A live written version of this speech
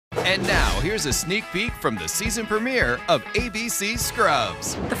And now, here's a sneak peek from the season premiere of ABC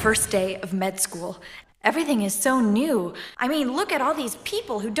Scrubs. The first day of med school. Everything is so new. I mean, look at all these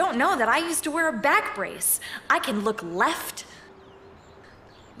people who don't know that I used to wear a back brace. I can look left.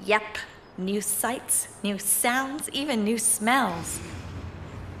 Yep, new sights, new sounds, even new smells.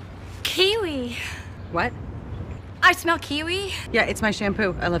 Kiwi. What? I smell kiwi. Yeah, it's my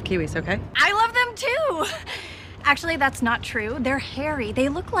shampoo. I love kiwis, okay? I love them too. Actually, that's not true. They're hairy. They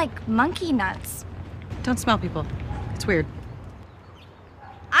look like monkey nuts. Don't smell people. It's weird.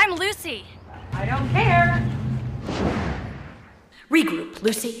 I'm Lucy. I don't care. Regroup,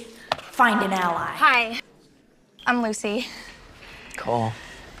 Lucy. Find an ally. Hi. I'm Lucy. Cole.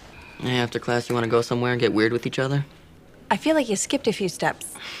 Hey, after class, you want to go somewhere and get weird with each other? I feel like you skipped a few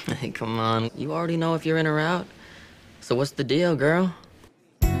steps. Hey, come on. You already know if you're in or out. So what's the deal, girl?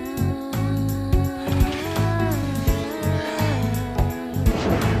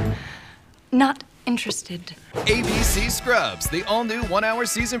 Not interested. ABC Scrubs, the all-new one-hour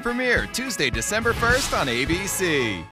season premiere, Tuesday, December 1st on ABC.